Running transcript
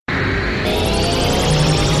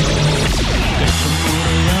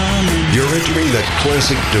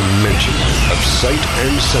basic dimension of sight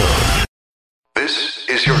and sound. This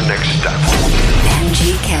is your next stop.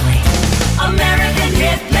 Angie Kelly. American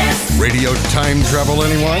Hit List. Radio time travel,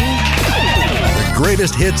 anyone? The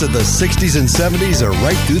greatest hits of the 60s and 70s are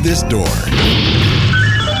right through this door.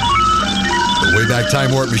 The Wayback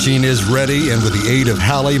Time Warp Machine is ready, and with the aid of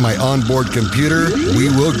Hallie, my onboard computer, we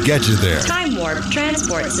will get you there. Time Warp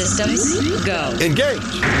Transport Systems, go. Engage!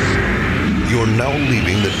 You're now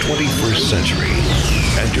leaving the 21st century,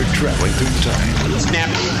 and you're traveling through time. Snap.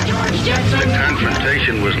 The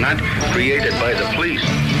confrontation was not created by the police.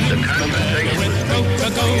 The confrontation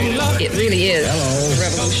was... It really is a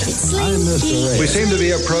revolution. I'm Mr. Ray. We seem to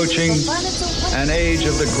be approaching an age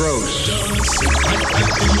of the gross.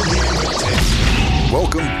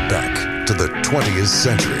 Welcome back to the 20th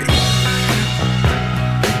century.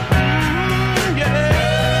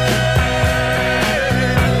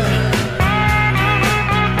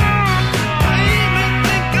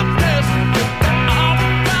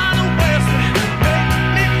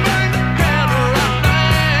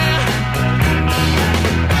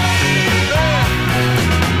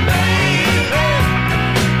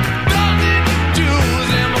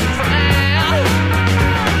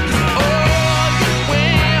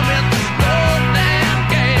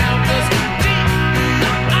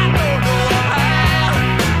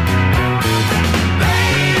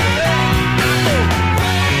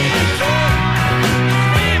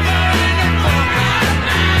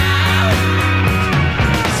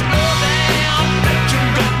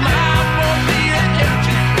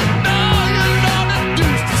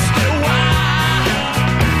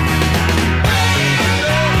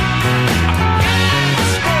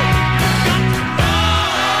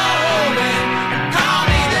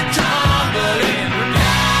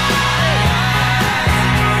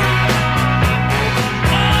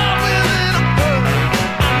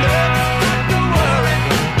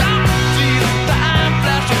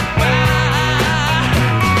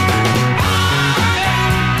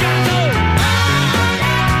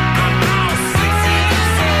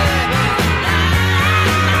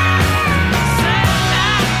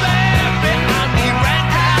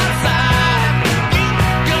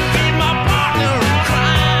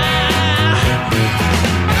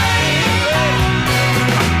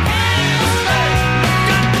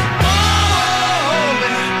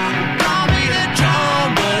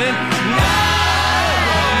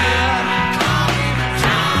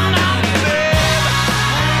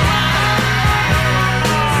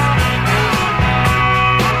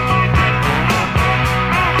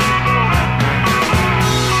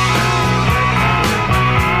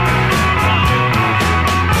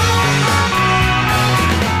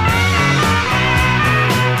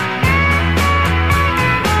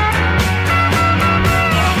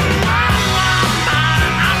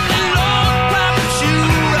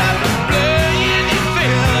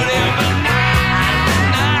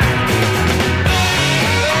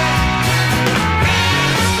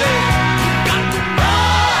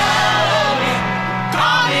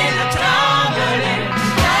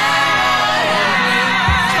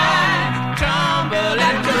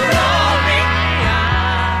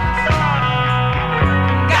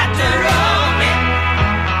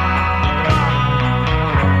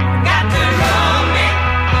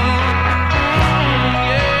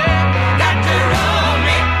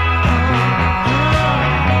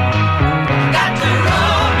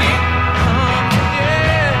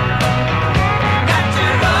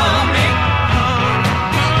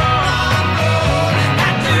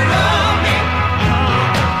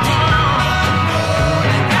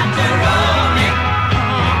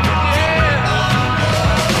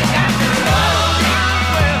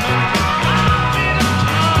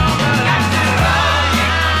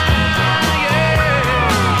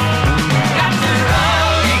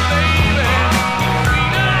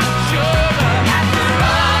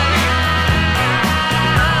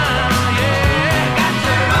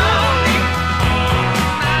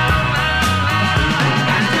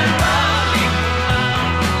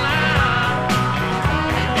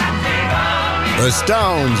 The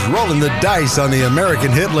Stones rolling the dice on the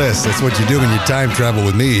American hit list. That's what you do when you time travel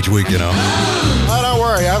with me each week, you know. Oh, don't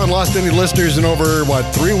worry, I haven't lost any listeners in over,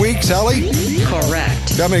 3 weeks, Hallie?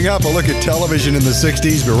 Correct. Coming up, a look at television in the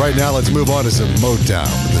 60s, but right now let's move on to some Motown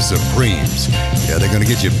with the Supremes. Yeah, they're going to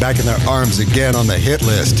get you back in their arms again on the hit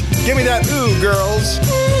list. Give me that ooh, girls.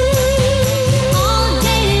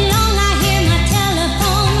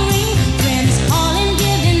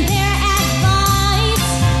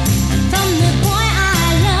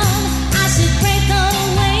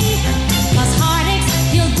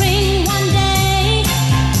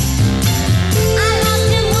 I lost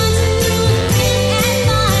him once through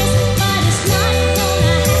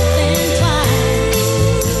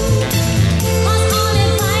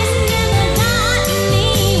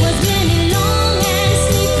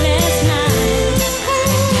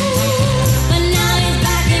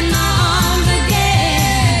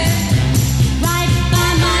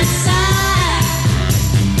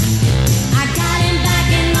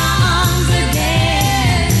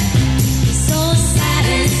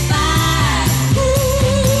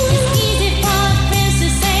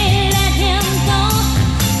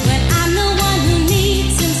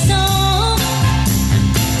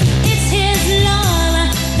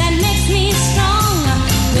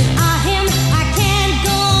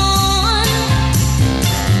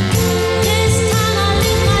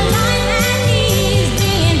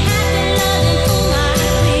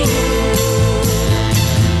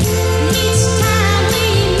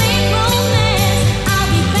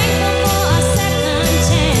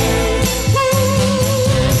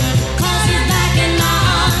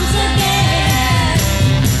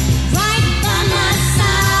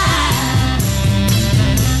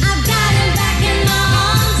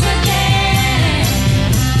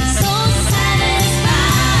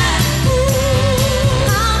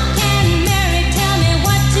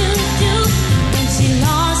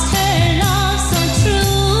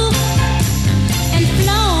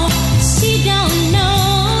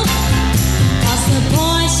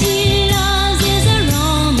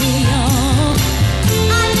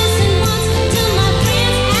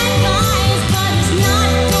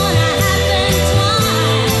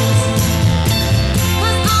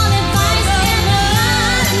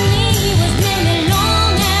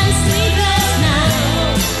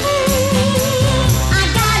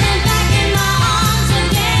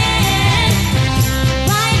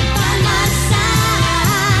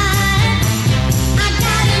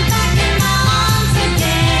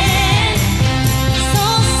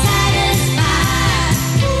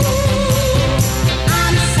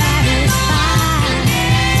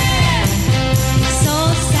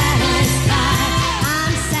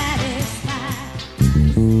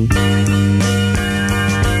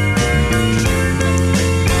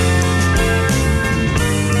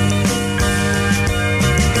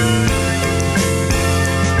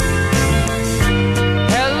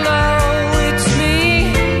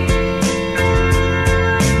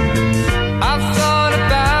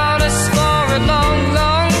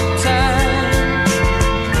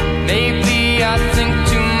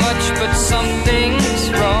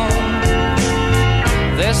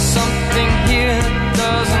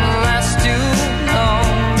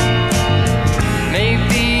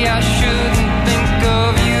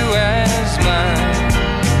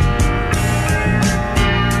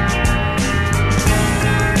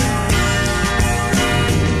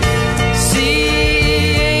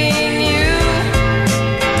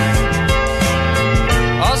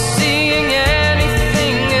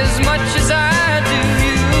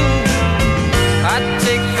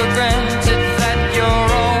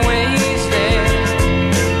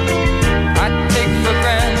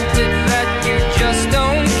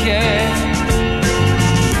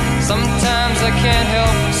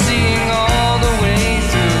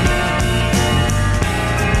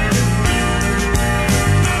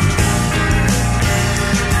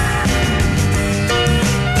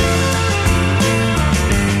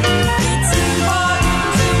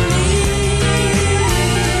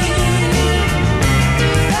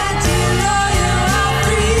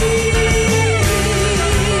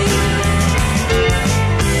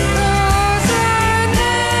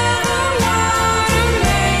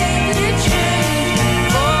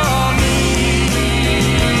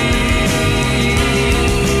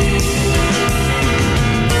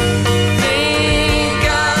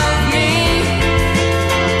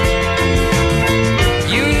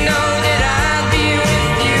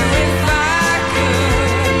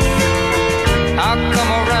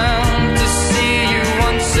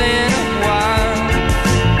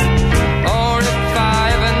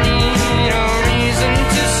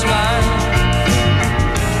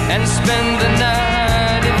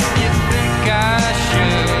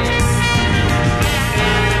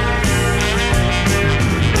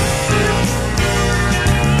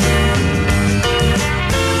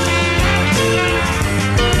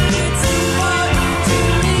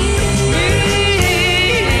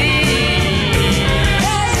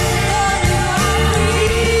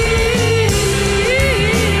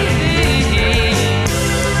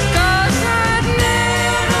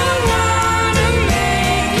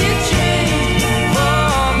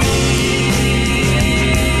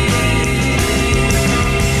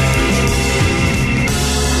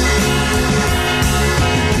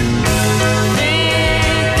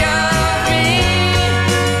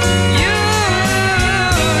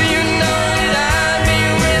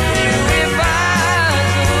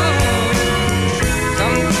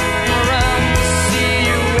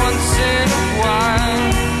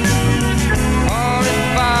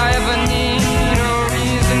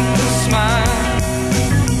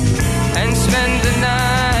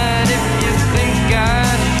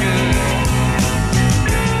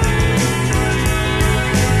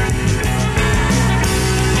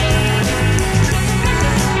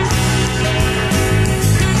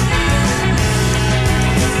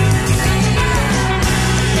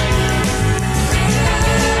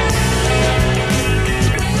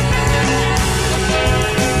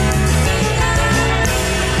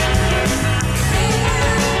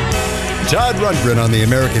Todd Rundgren on the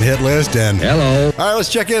American Hit List. And hello. All right, let's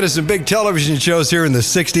check into some big television shows here in the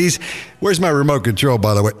 60s. Where's my remote control,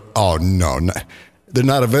 by the way? Oh, no. They're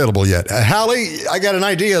not available yet. Hallie, I got an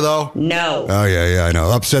idea, though. No. Oh, yeah, I know.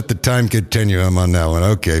 Upset the time continuum on that one.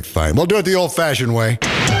 Okay, fine. We'll do it the old-fashioned way.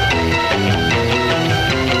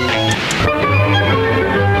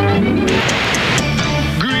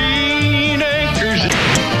 Green Acres.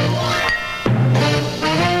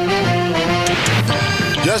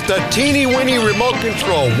 Just a teeny-weeny remote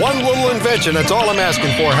control. One little invention. That's all I'm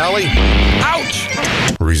asking for, Hallie. Ouch!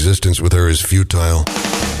 Resistance with her is futile.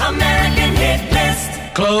 American Hit List.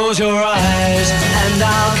 Close your eyes and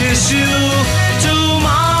I'll kiss you. Tomorrow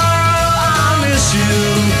I'll miss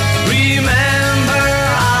you. Remember,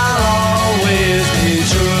 I'll always be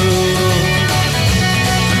true.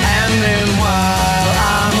 And then while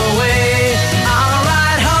I'm away, I'll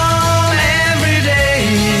ride home every day,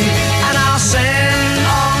 and I'll send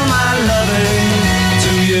all my loving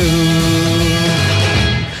to you.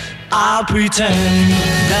 I'll pretend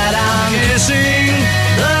that I'm kissing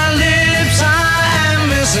the lips I am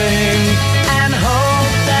missing, and hope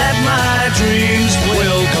that my dreams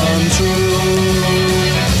will come true.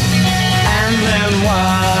 And then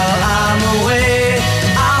while I'm away,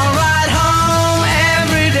 I'll ride home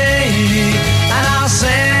every day, and I'll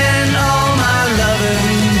send all my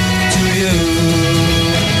loving to you.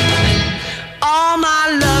 All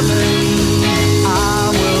my loving I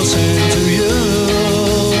will send to you.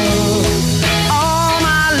 All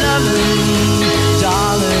my loving,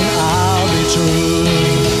 darling, I'll be true.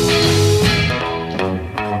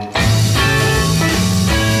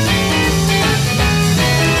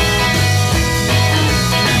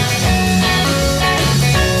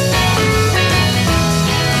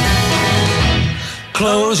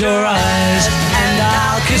 Close your eyes and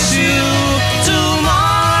I'll kiss you.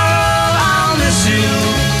 Tomorrow I'll miss you.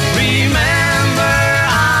 Remember,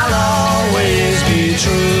 I'll always be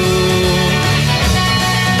true.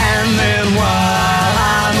 And then while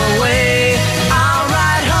I'm away, I'll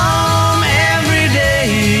ride home every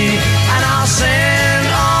day, and I'll send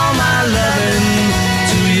all my loving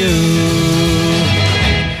to you.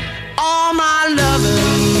 All my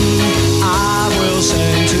loving I will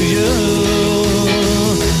send to you.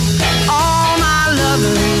 All my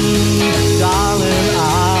loving, darling,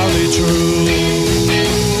 I'll be true.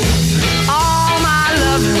 All my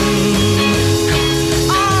loving,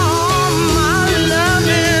 all my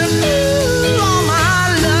loving, ooh, all my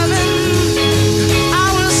loving, I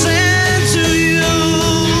will send to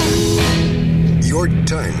you. Your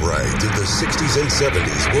time ride through the 60s and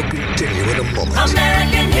 70s will continue in a moment.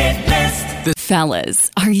 American Hit List. Fellas,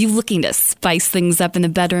 are you looking to spice things up in the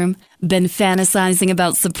bedroom? Been fantasizing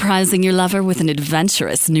about surprising your lover with an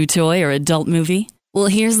adventurous new toy or adult movie? Well,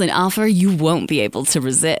 here's an offer you won't be able to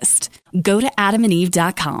resist. Go to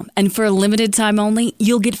adamandeve.com, and for a limited time only,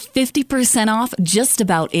 you'll get 50% off just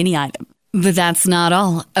about any item. But that's not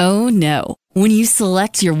all. Oh, no. When you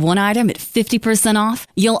select your one item at 50% off,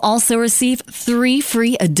 you'll also receive 3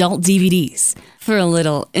 free adult DVDs for a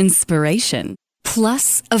little inspiration.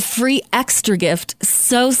 Plus, a free extra gift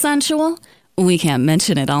so sensual, we can't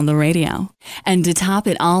mention it on the radio. And to top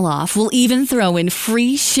it all off, we'll even throw in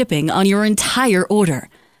free shipping on your entire order.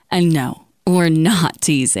 And no, we're not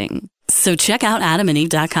teasing. So check out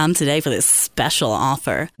adamandeve.com today for this special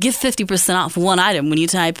offer. Get 50% off one item when you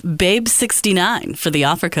type BABE69 for the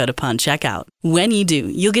offer code upon checkout. When you do,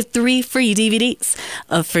 you'll get 3 free DVDs,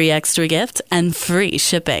 a free extra gift, and free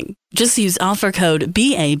shipping. Just use offer code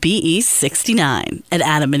BABE69 at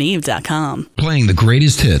adamandeve.com. Playing the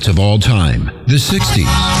greatest hits of all time. The 60s.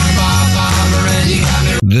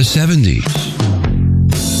 The 70s.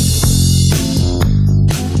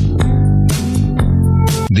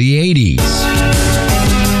 The 80s.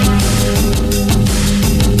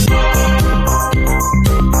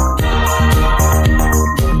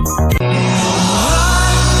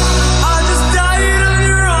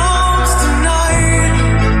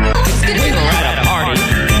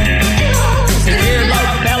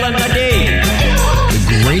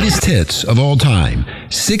 Hits of all time,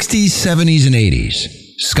 60s, 70s, and 80s.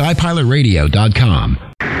 SkyPilotRadio.com.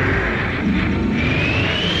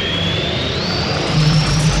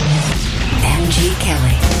 MG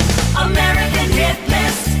Kelly. American Hit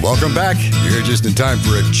List. Welcome back. You're just in time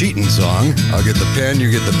for a cheating song. I'll get the pen, you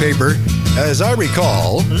get the paper. As I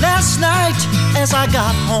recall, Last night, as I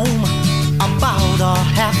got home, about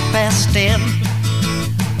 10:30,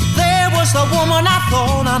 there was the woman I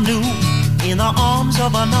thought I knew in the arms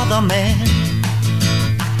of another man.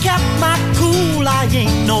 I kept my cool, I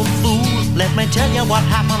ain't no fool. Let me tell you what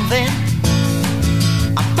happened then.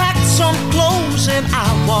 I packed some clothes and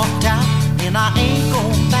I walked out. and I ain't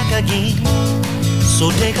going back again.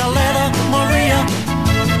 So take a letter, Maria,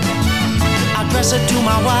 address it to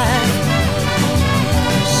my wife.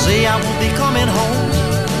 Say I won't be coming home,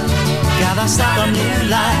 gotta start a new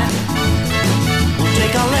life. We'll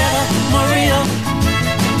take a letter, Maria,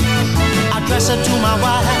 address it to my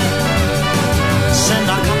wife. Send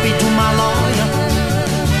a copy to my lawyer,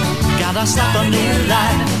 gotta start a new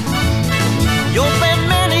life. You've been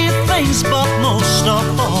many things, but most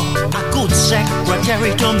of all, a good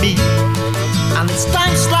secretary to me. And it's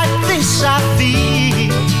times like this I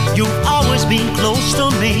feel you've always been close to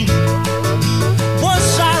me. Was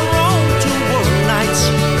I wrong to work nights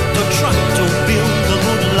to try to build a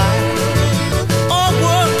good life? All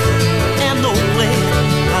work and no play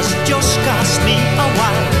has just cost me a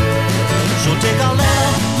while. So take a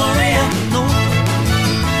letter, Maria, no,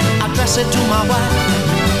 address it to my wife.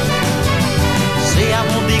 Say I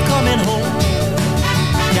won't be coming home,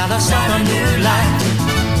 gotta start a new life.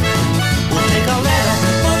 We'll take a letter,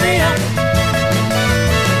 Maria,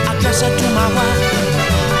 address it to my wife.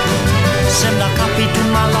 Send a copy to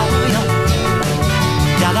my lawyer,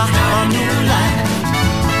 gotta have a new life.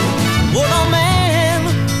 When a man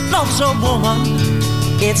loves a woman,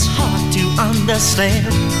 it's hard to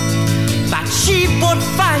understand that she would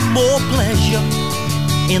find more pleasure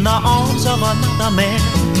in the arms of another man.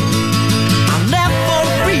 I never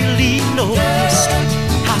really noticed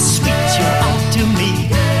how sweet you are to me.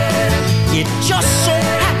 It just so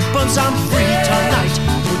happens I'm free tonight.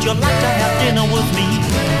 Would you like to have dinner with me?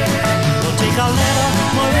 We'll take a letter,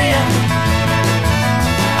 Maria,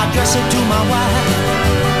 address it to my wife.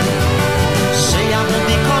 Say I won't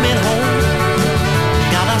be coming home,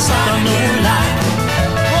 gotta start a new life.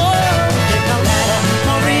 Oh, take a letter,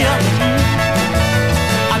 Maria,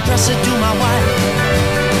 address it to my wife.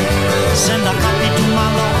 Send a copy to my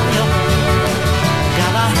lawyer,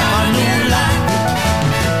 gotta have a new life.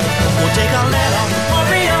 We'll take a letter,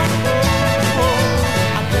 Maria,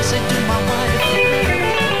 oh, address it to my wife.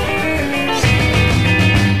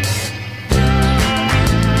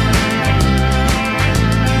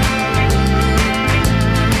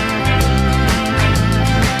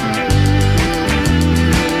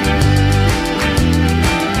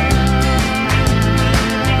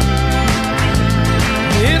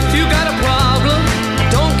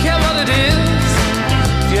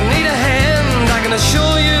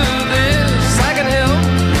 Assure you this, I can help.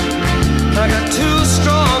 I got two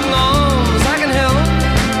strong arms, I can help.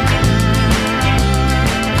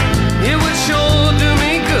 It would sure do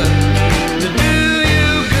me good to do you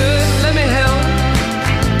good. Let me help.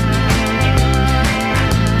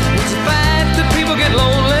 It's a fact that people get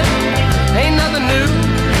lonely, ain't nothing new.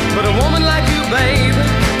 But a woman like you, babe,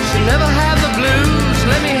 should never have the blues.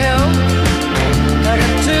 Let me help. I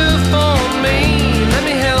got two for me, let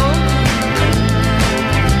me help.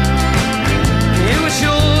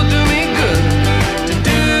 Sure do me good to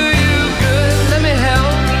do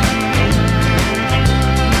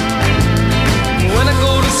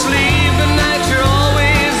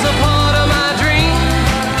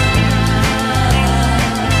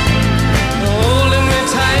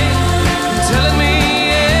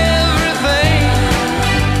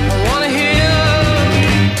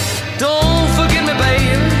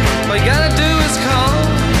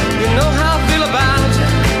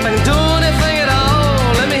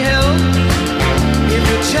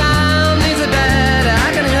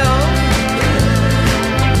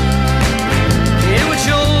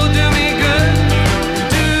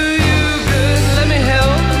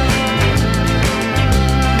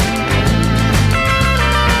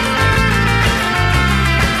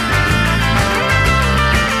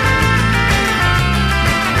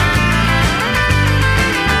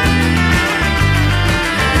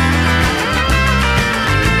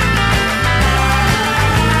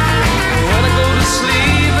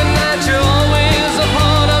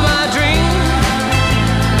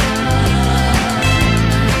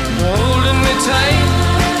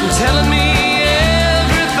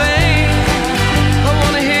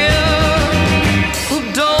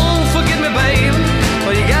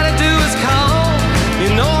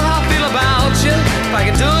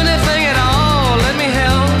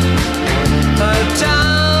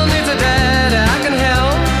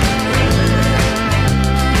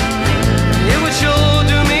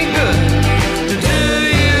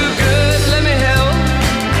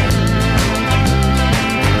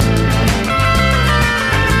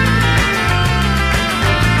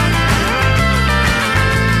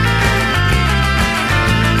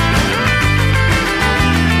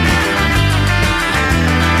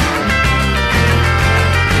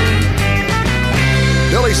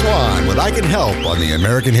Dawn with I Can Help on the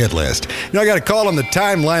American Hit List. You know, I got a call on the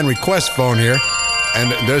timeline request phone here,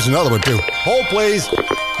 and there's another one too. Hold, please.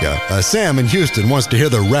 Yeah, Sam in Houston wants to hear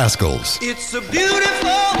the Rascals. It's a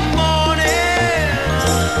beautiful morning.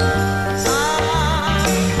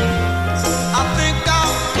 I think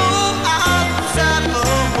I'll go outside for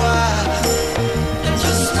a while and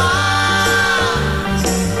just smile.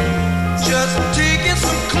 Just taking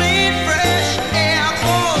some clean, fresh air.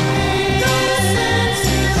 No sense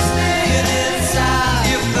in staying inside.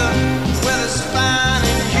 If the weather's fine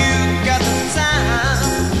and you got the time,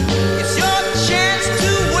 it's your chance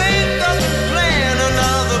to wake up and plan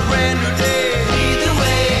another brand new day. Either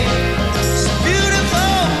way, it's a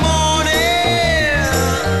beautiful morning.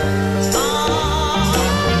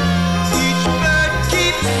 Each bird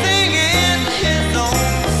keeps singing his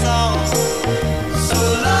own song. So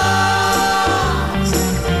long,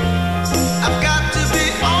 I've got to be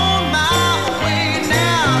on my way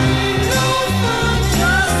now. No fun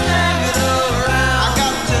just hanging around. I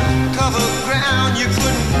got to cover ground. You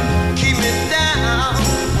couldn't keep me down.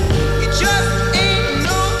 It just ain't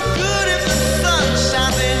no good if the sun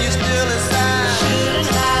shines and you're still inside.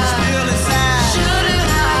 Still inside. Still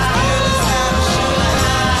inside. Still inside.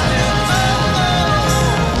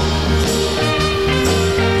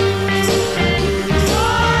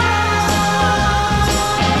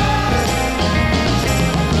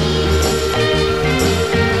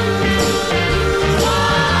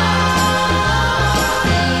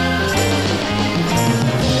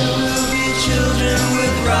 Children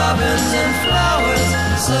with robins and flowers,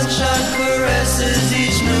 sunshine caresses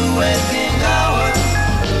each new waking hour.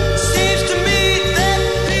 Seems to me that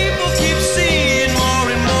people keep seeing more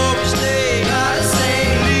and more each day. Gotta say,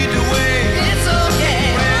 lead the way. It's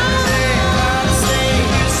okay. Gotta say,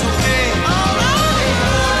 it's okay. All right.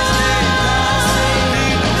 Gotta say,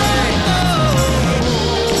 lead the way.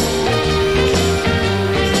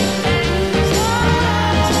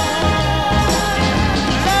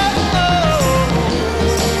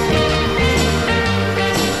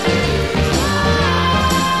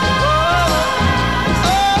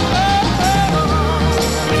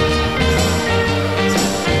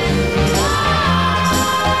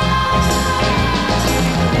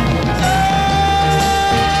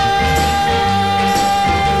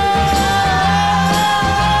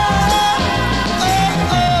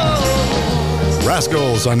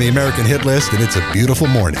 Rascals on the American Hit List, and it's a beautiful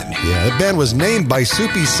morning. Yeah, that band was named by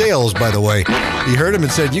Soupy Sales, by the way. He heard him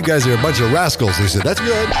and said, "You guys are a bunch of rascals." He said, "That's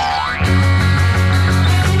good."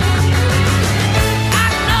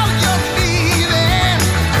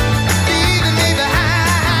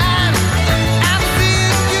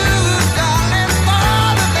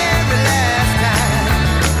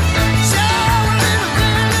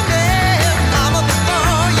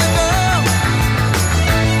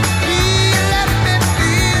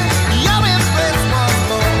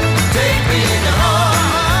 Take me in your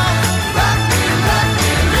arms, rock me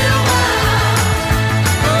a little while.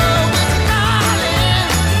 Oh, it's a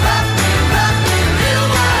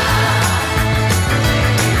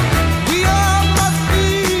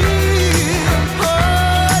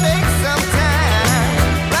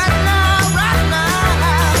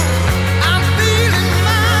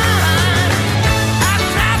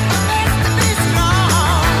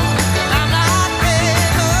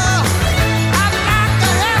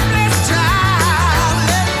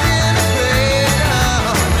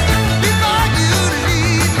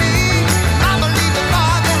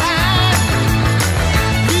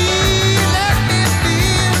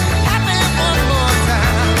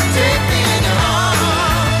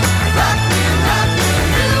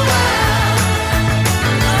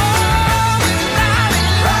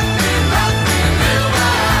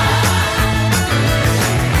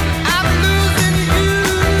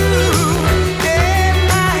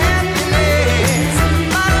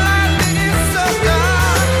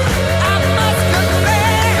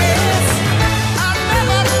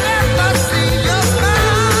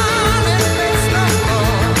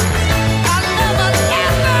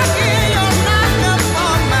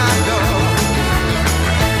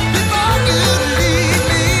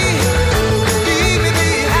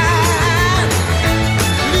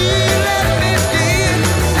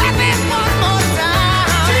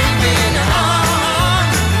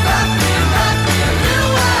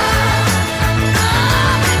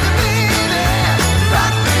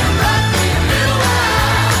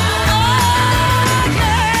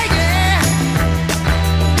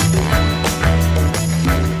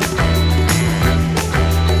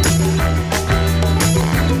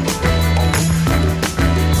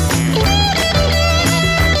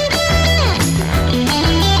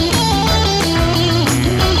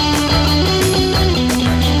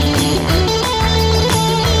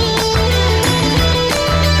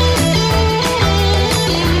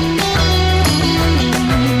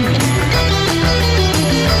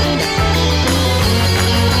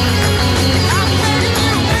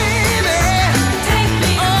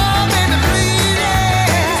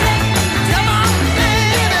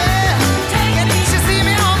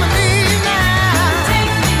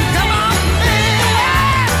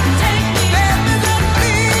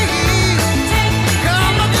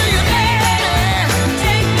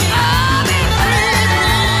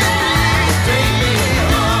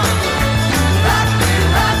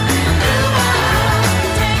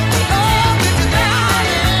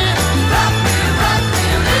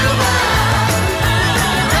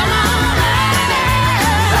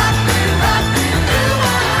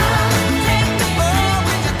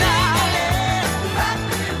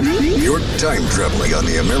You're time traveling on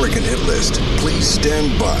the American Hit List. Please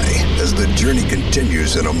stand by as the journey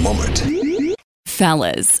continues in a moment.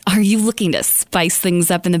 Fellas, are you looking to spice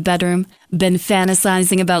things up in the bedroom? Been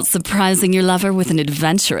fantasizing about surprising your lover with an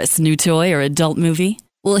adventurous new toy or adult movie?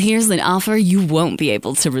 Well, here's an offer you won't be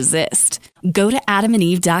able to resist. Go to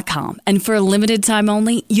adamandeve.com, and for a limited time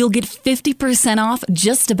only, you'll get 50% off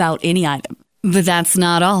just about any item. But that's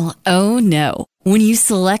not all. Oh, no. When you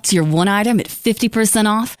select your one item at 50%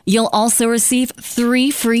 off, you'll also receive 3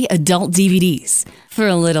 free adult DVDs for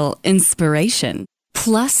a little inspiration.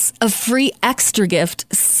 Plus, a free extra gift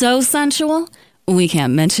so sensual, we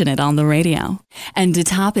can't mention it on the radio. And to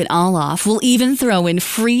top it all off, we'll even throw in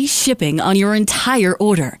free shipping on your entire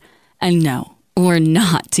order. And no, we're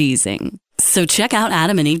not teasing. So check out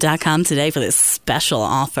adamandeve.com today for this special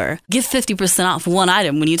offer. Get 50% off one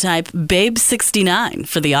item when you type BABE69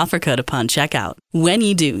 for the offer code upon checkout. When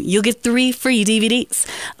you do, you'll get 3 free DVDs,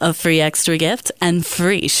 a free extra gift, and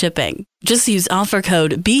free shipping. Just use offer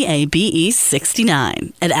code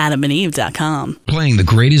BABE69 at adamandeve.com. Playing the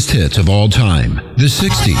greatest hits of all time. The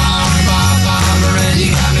 60s.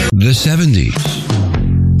 The 70s.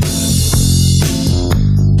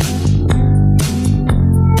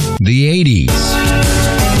 The 80s.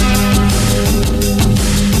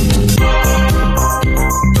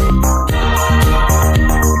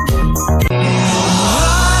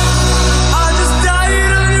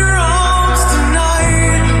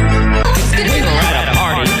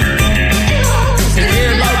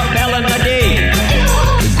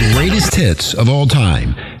 Hits of all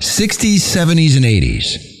time, 60s, 70s, and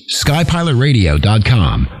 80s.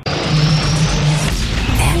 SkyPilotRadio.com.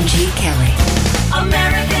 MG Kelly.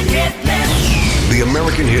 American Hit List. The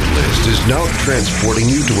American Hit List is now transporting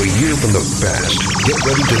you to a year from the past. Get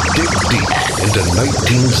ready to dig deep into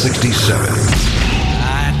 1967.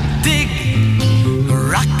 I dig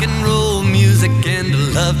rock and roll music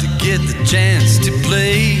and love to get the chance to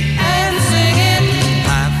play and sing it.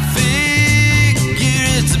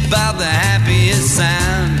 It's about the happiest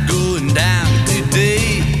sound going down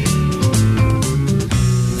today.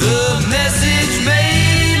 The message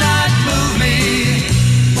may not move me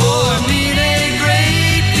or mean a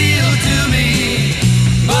great deal to me,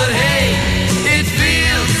 but hey, it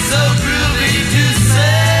feels so groovy to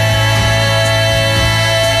say.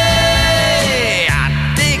 I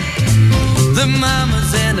dig the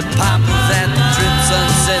mamas and the papas at the Trip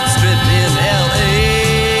Sunset Strip in L.A.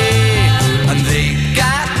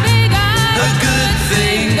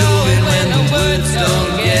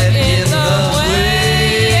 Don't get in the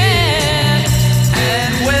way.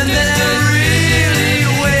 And when they're really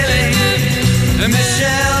wailing,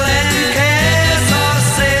 Michelle and Cass are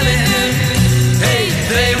sailing. Hey,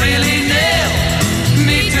 they really nail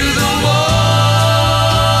me to the wall.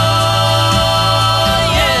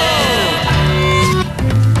 Yeah.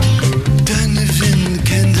 Deine Finnen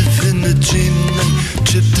kennt die Finne Jimmy,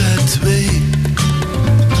 chip that way.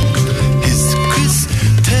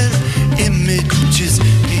 Images,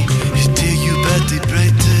 he tell you about the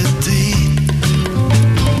brighter day.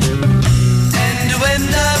 And when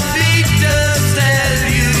the Beatles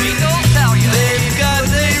tell you, they've got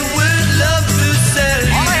they would love to sell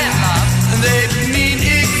you, they mean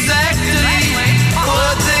exactly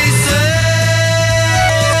what they say.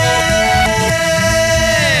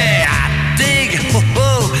 I dig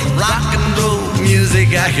rock and roll music.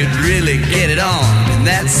 I could really get it on in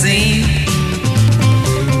that scene.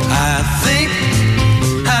 I think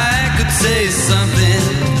I could say something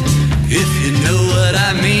if you know what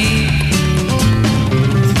I mean.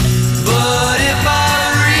 But if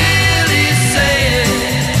I really say it,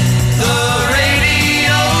 the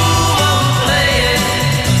radio won't play it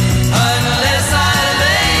unless I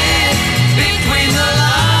lay it between the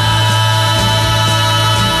lines.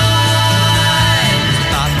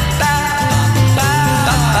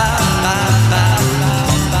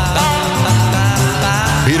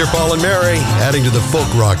 Peter, Paul, and Mary adding to the folk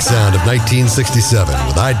rock sound of 1967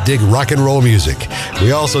 with I Dig Rock and Roll Music.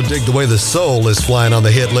 We also dig the way the soul is flying on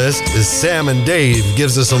the hit list as Sam and Dave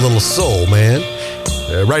gives us a little soul, man.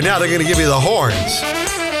 Right now they're going to give you the horns.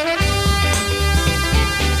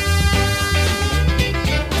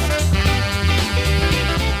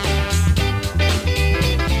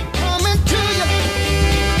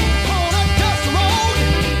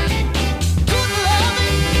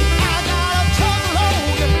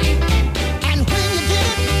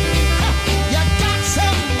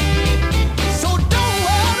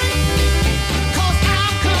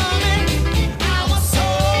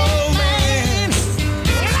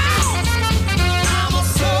 I'm a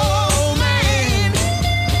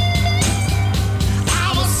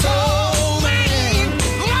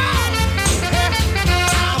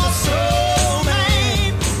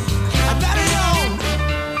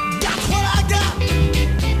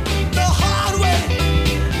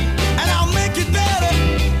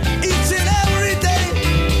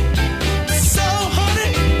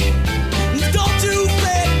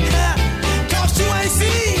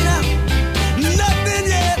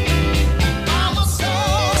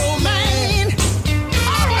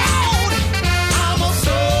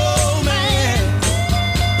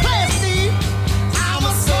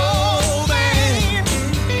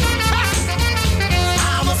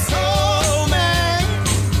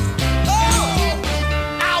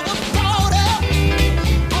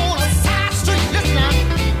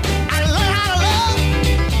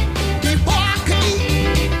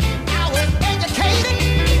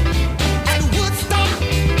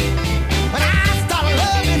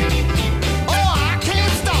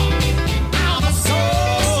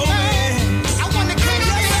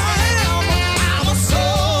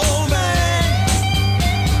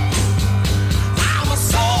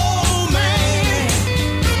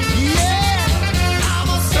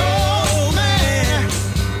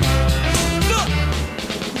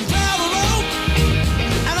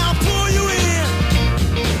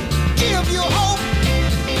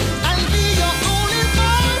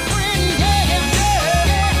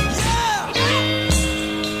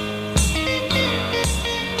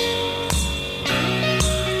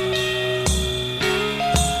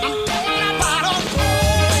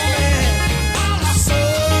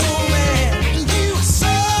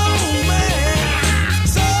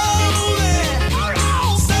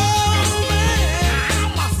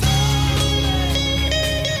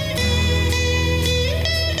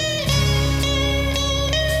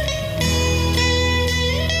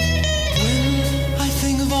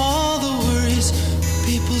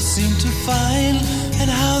mind and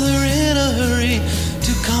how they're in a hurry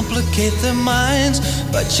to complicate their minds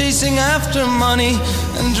by chasing after money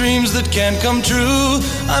and dreams that can't come true.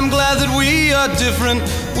 I'm glad that we are different,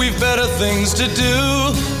 we've better things to do.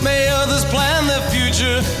 May others plan their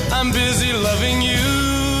future, I'm busy loving you.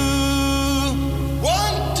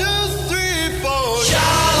 1, 2, 3, 4.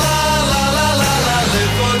 Sha-la-la-la-la-la,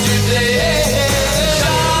 live for today.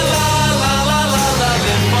 Sha-la-la-la-la-la,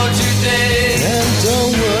 live for today. And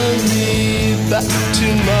don't worry about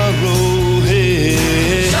tomorrow, hey.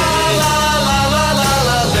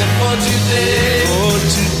 Sha-la-la-la-la-la, live for today. For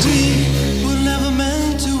today, we're never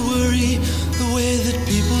meant to worry the way that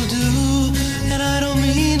people do. And I don't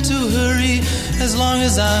mean to hurry, as long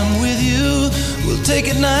as I'm with you. We'll take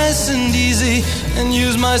it nice and easy and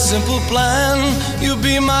use my simple plan. You'll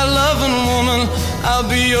be my loving woman, I'll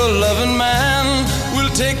be your loving man.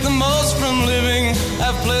 We'll take the most from living,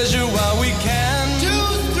 have pleasure while we can. 2,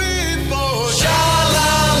 3, 4.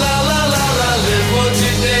 Sha-la-la-la-la-la, live for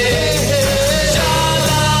today.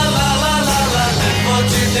 Sha-la-la-la-la-la, live for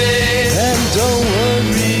today. And don't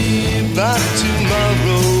worry about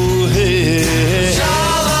tomorrow, hey.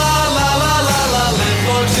 Sha-la-la-la-la-la, live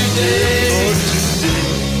for today.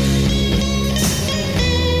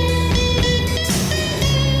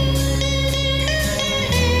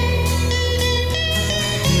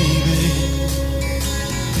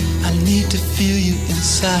 To feel you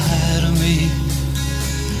inside of me,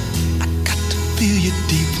 I got to feel you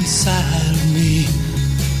deep inside of me.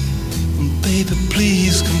 Baby,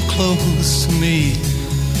 please come close to me.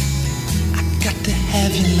 I got to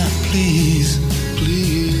have you now, please,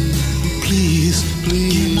 please, please,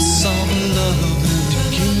 please. Give me some love, to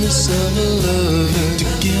give me some love, to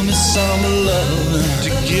give me some love, to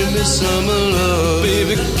give me some love.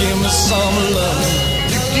 Baby, give me some love,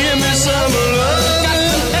 to give me some love.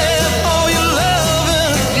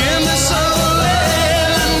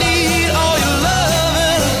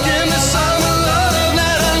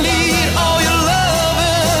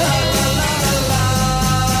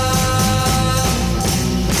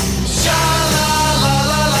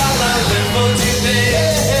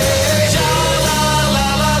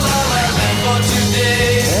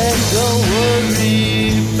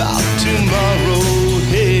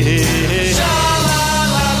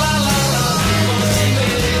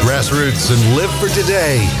 Roots and Live for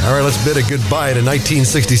Today. All right, let's bid a goodbye to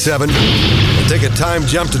 1967 and take a time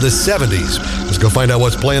jump to the 70s. Let's go find out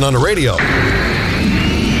what's playing on the radio.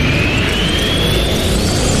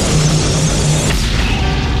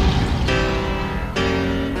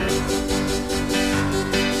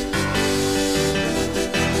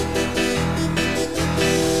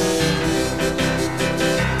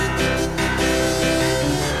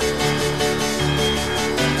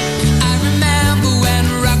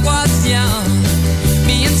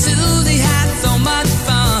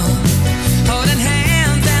 Holding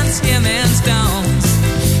hands and skimming stones.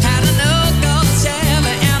 Had a no-go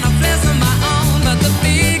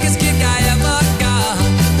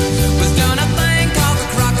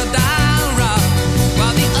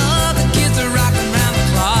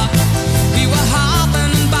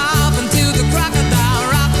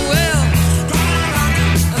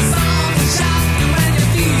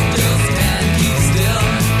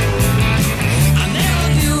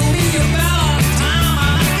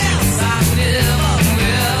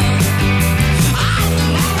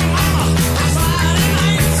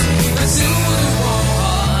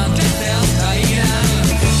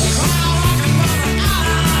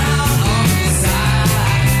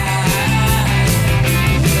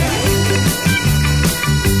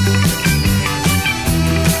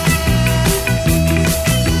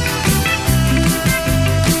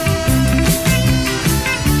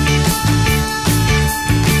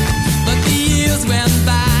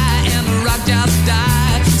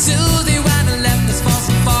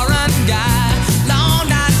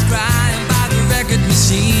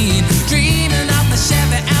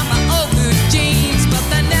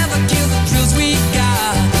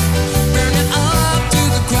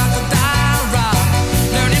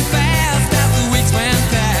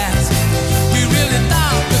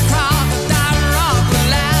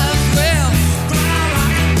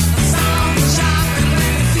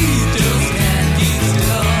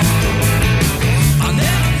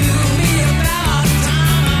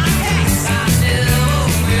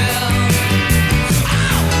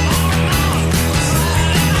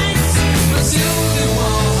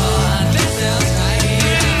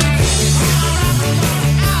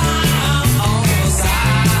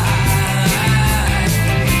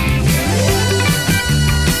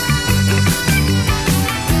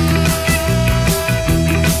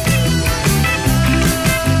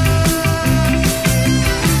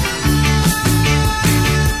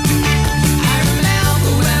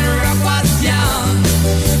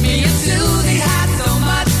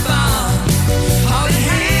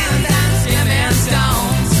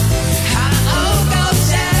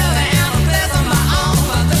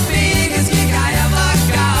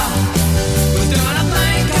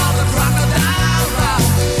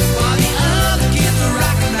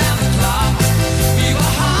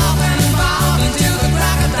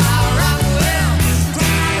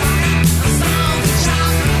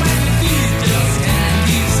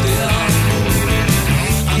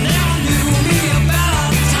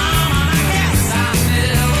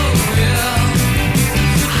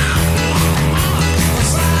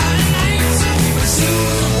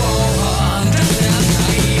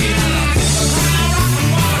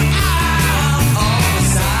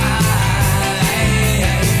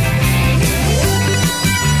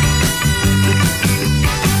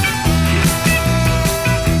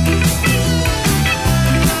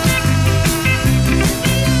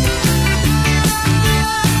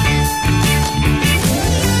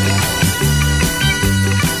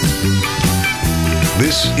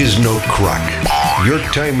This is no crock. Your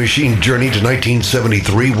time machine journey to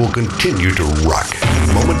 1973 will continue to rock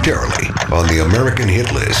momentarily on the American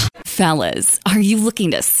Hit List. Fellas, are you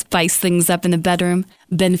looking to spice things up in the bedroom?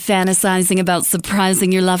 Been fantasizing about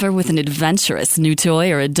surprising your lover with an adventurous new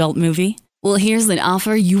toy or adult movie? Well, here's an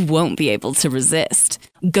offer you won't be able to resist.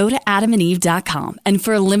 Go to adamandeve.com, and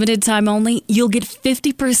for a limited time only, you'll get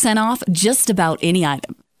 50% off just about any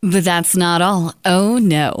item. But that's not all. Oh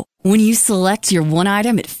no. When you select your one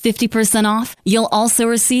item at 50% off, you'll also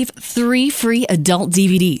receive 3 free adult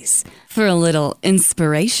DVDs for a little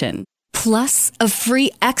inspiration. Plus, a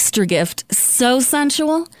free extra gift so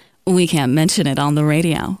sensual, we can't mention it on the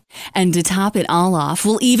radio. And to top it all off,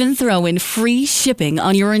 we'll even throw in free shipping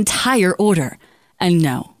on your entire order. And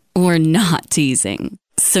no, we're not teasing.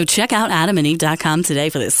 So check out adamandeve.com today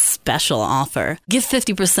for this special offer. Get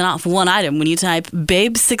 50% off one item when you type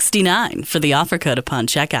BABE69 for the offer code upon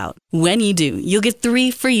checkout. When you do, you'll get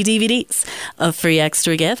 3 free DVDs, a free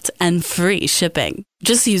extra gift, and free shipping.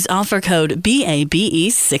 Just use offer code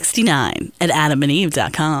BABE69 at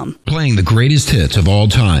adamandeve.com. Playing the greatest hits of all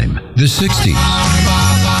time. The 60s.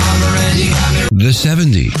 The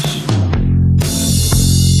 70s.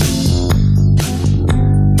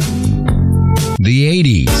 The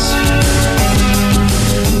 80s.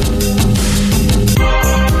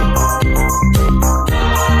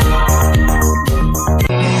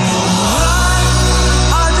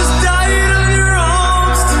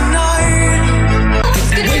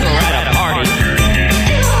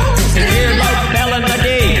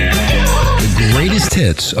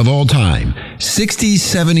 Hits of all time, 60s,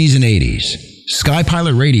 70s, and 80s.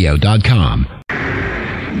 SkyPilotRadio.com.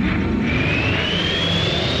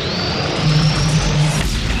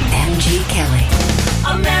 MG Kelly.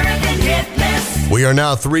 American Hit List. We are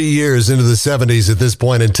now 3 years into the 70s at this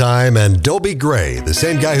point in time, and Dobie Gray, the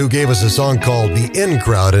same guy who gave us a song called The In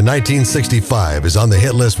Crowd in 1965, is on the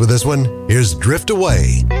hit list with this one. Here's Drift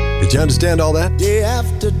Away. Did you understand all that? Day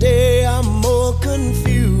after day, I'm more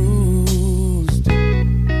confused.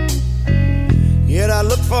 Yet I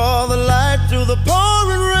look for the light through the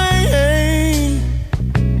pouring rain.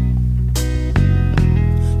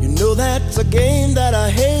 You know that's a game that I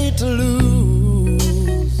hate to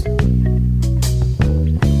lose,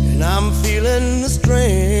 and I'm feeling the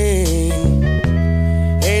strain.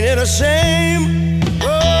 Ain't it a shame?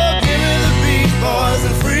 Oh, give me the beat, boys,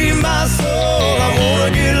 and free my soul. I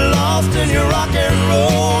wanna get lost in your rock and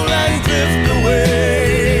roll and drift away.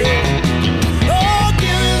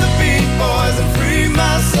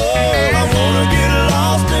 I wanna get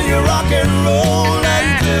lost in your rock and roll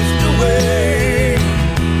and drift away.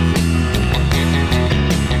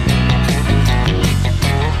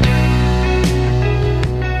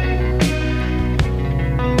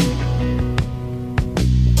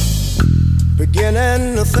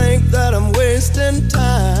 Beginning to think that I'm wasting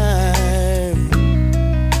time.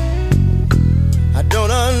 I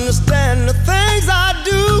don't understand the things I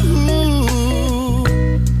do.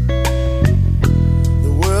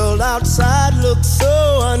 Outside looks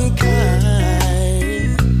so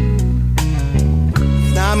unkind,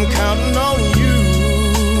 and I'm counting on you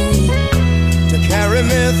to carry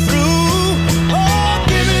me through. Oh,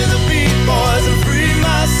 give me the beat, boys, and free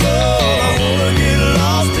my soul. I wanna get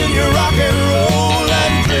lost in your rock and roll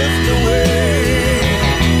and drift away.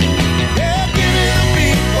 Yeah, give me the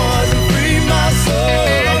beat, boys, and free my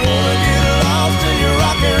soul. I wanna get lost in your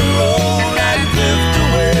rock and roll and drift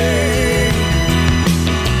away.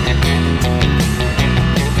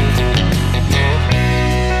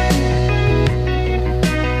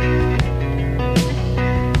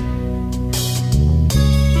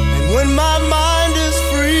 My mind is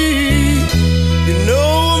free, you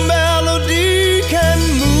know a melody can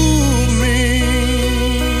move me.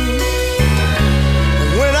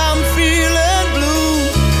 And when I'm feeling blue,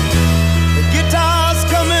 the guitar's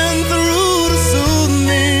coming through to soothe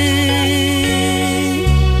me.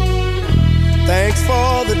 Thanks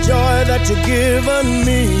for the joy that you've given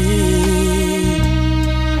me.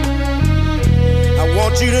 I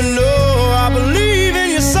want you to know I believe in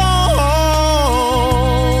your song.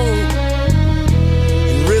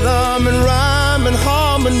 Rhythm and rhyme and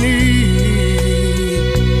harmony,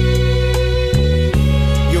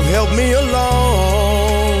 you've helped me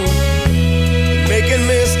along, making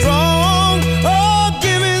me strong. Oh,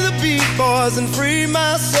 give me the beat, boys, and free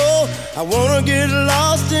my soul. I wanna get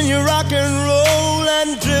lost in your rock and roll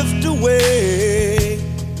and drift away.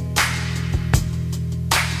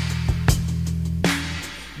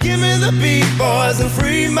 Give me the beat, boys, and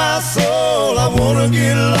free my soul. I wanna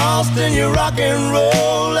get lost in your rock and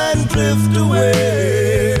roll and drift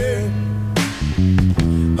away.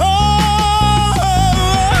 Oh,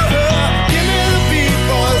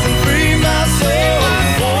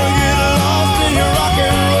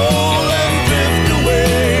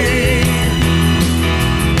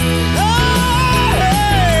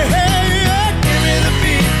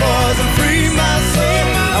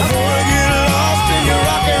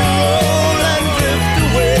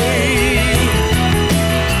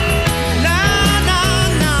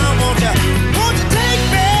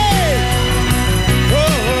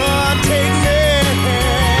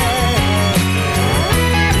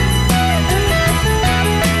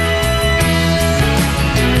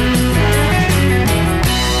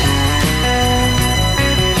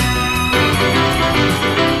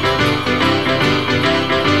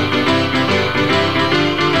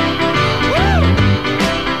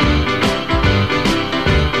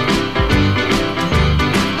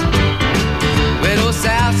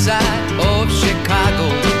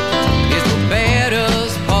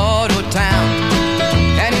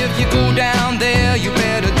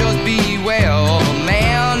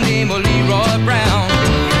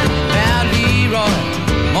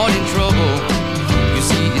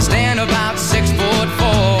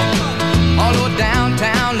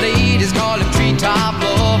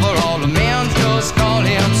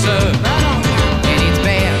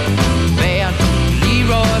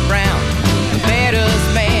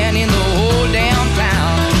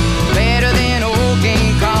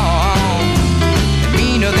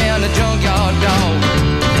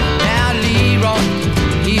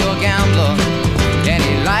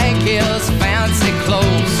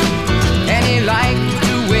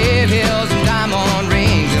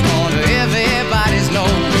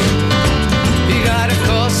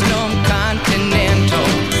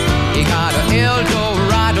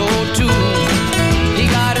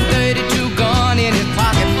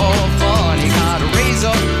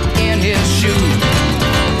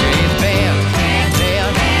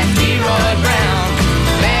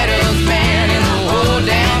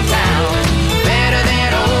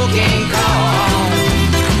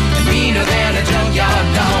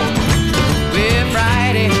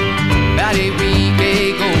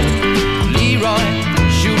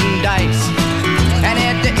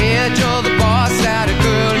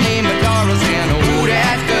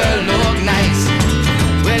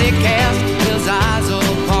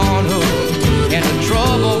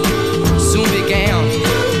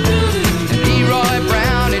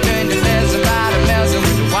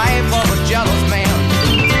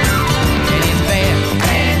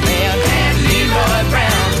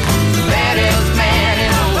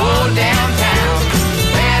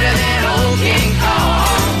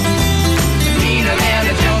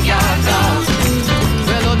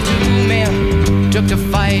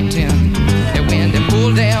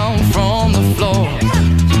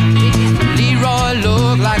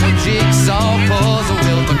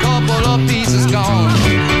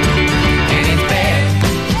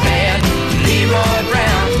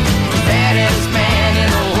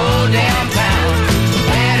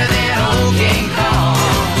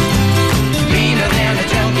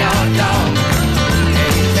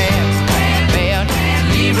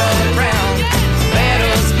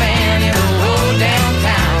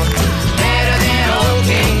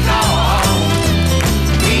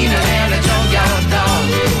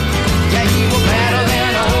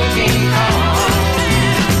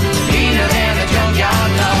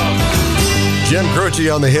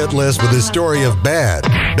 Hershey on the hit list with his story of Bad,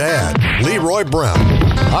 Leroy Brown.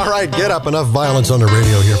 All right, get up. Enough violence on the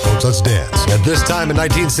radio here, folks. Let's dance. At this time in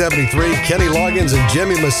 1973, Kenny Loggins and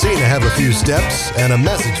Jimmy Messina have a few steps and a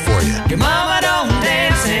message for you. Your mama don't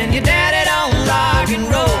dance and your daddy don't rock and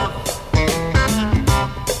roll.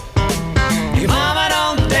 Your mama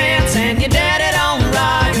don't dance and your daddy don't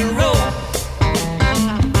rock and roll.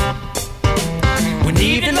 When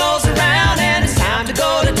evening rolls around and it's time to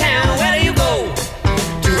go to town, where do you go?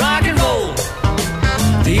 To rock and roll.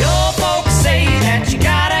 The old folks say that you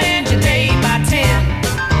gotta end your day by 10.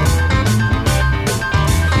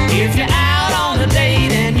 If you're out on a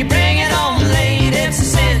date and you bring it home late, it's a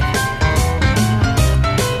sin.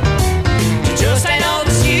 You just ain't no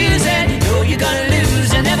excuse and you know you're gonna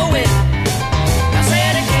lose and never win. Now say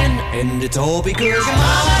it again, and it's all because your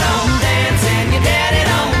mama don't dance and your daddy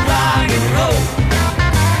don't rock and roll.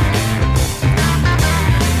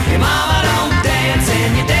 Your mama don't dance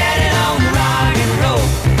and your daddy don't rock and roll.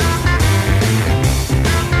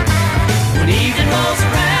 When evening rolls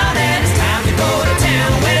around and it's time to go to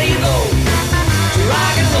town, where do you go? To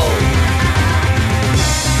rock and roll.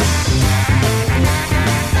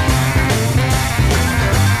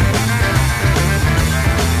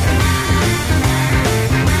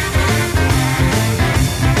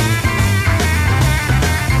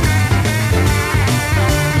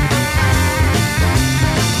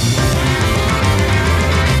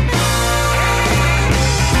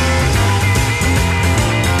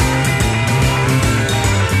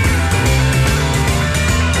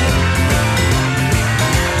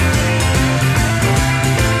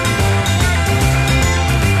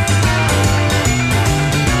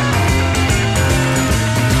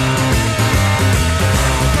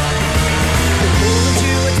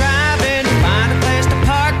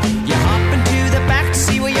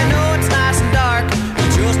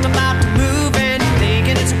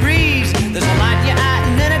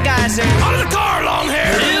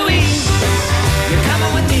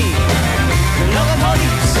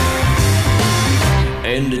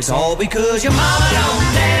 And it's all because your mama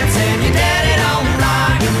don't dance and your daddy don't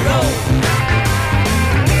rock and roll.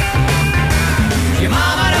 Your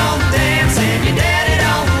mama don't dance and your daddy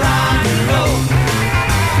don't rock and roll.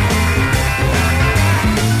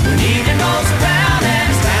 When evening rolls around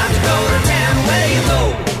and it's time to go to town, where do you go?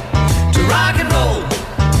 To rock and roll.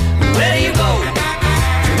 Where do you go?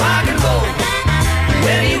 To rock and roll.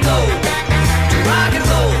 Where do you go? To rock and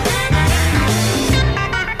roll.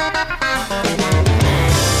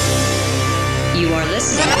 You are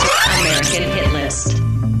listening to American Hit List.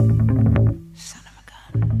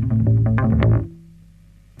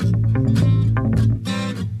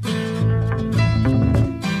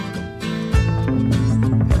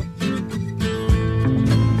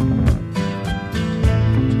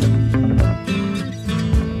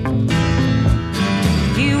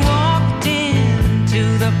 You walked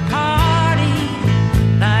into the party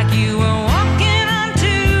like you were walking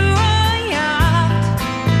onto a yacht.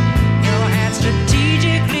 Your hat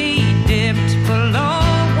strategically dipped below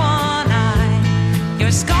one eye.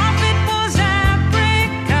 Your scarf, it was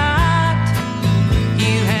apricot.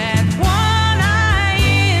 You had one eye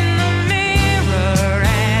in the mirror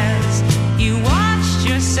as you watched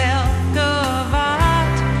yourself go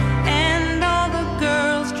out. And all the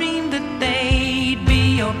girls dreamed that they'd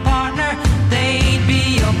be your partner. They'd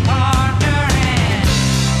be your partner. And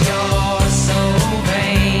you're so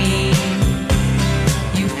vain.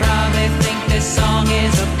 You probably think this song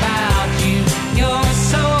is about you. You're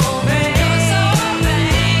so vain.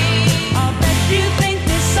 I'll bet you think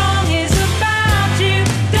this song is about you.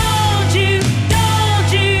 Don't you? Don't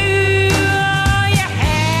you? Oh, you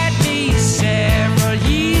had me several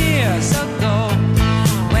years ago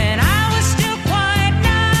when I was still quite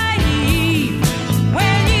naive.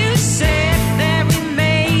 When you said that we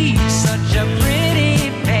made such a pretty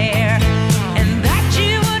pair and that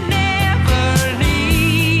you would never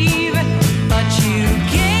leave. But you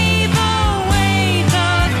came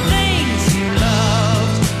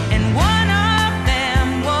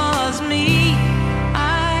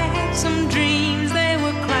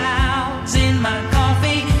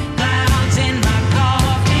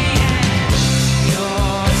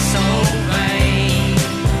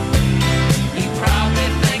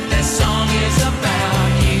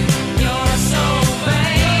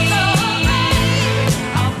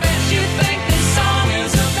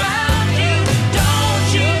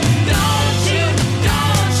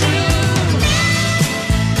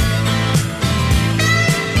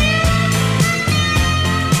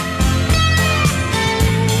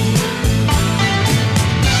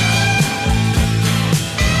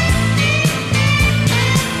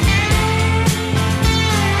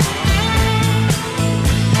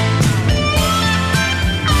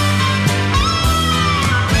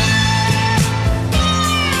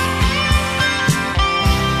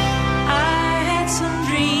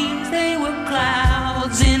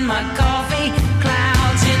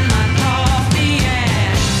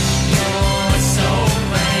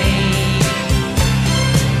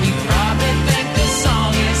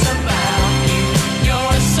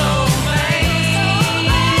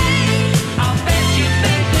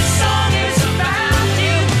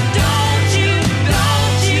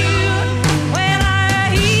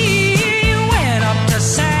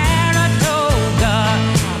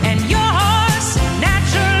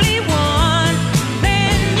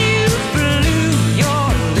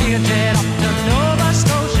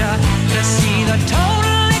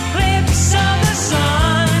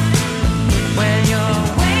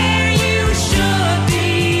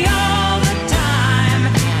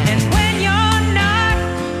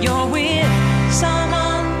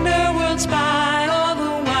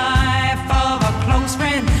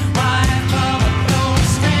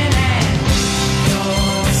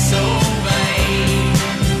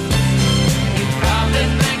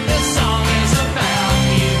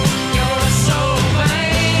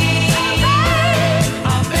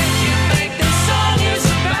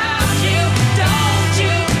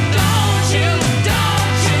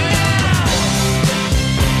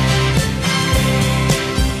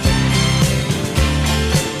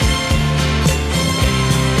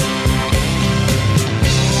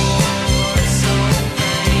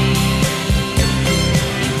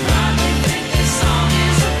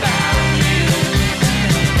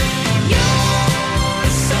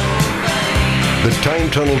The Time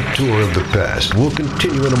Tunnel Tour of the Past will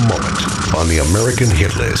continue in a moment on the American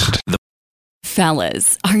Hit List.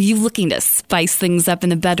 Fellas, are you looking to spice things up in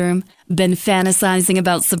the bedroom? Been fantasizing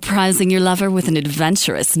about surprising your lover with an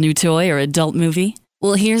adventurous new toy or adult movie?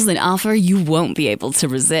 Well, here's an offer you won't be able to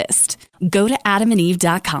resist. Go to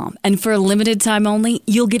adamandeve.com, and for a limited time only,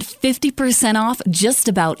 you'll get 50% off just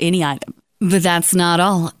about any item. But that's not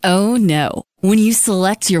all. Oh no. When you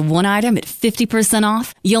select your one item at 50%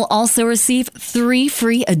 off, you'll also receive 3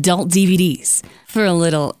 free adult DVDs for a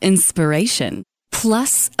little inspiration.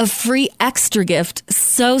 Plus, a free extra gift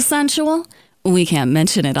so sensual, we can't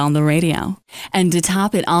mention it on the radio. And to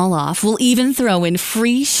top it all off, we'll even throw in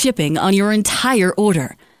free shipping on your entire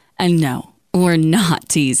order. And no, we're not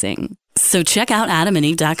teasing. So check out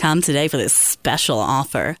adamandeve.com today for this special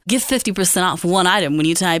offer. Get 50% off one item when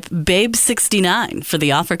you type BABE69 for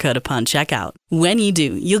the offer code upon checkout. When you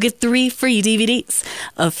do, you'll get 3 free DVDs,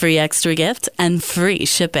 a free extra gift, and free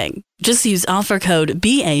shipping. Just use offer code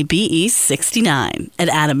BABE69 at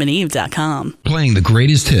adamandeve.com. Playing the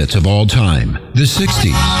greatest hits of all time. The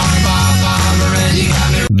 60s.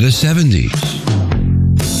 The 70s.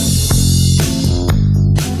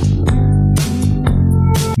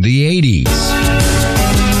 The 80s.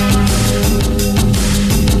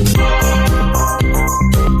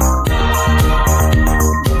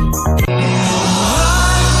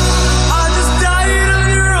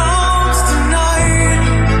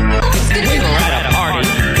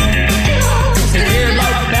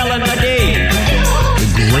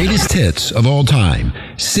 Hits of all time,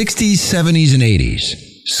 60s, 70s, and 80s.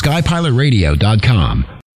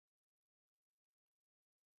 SkyPilotRadio.com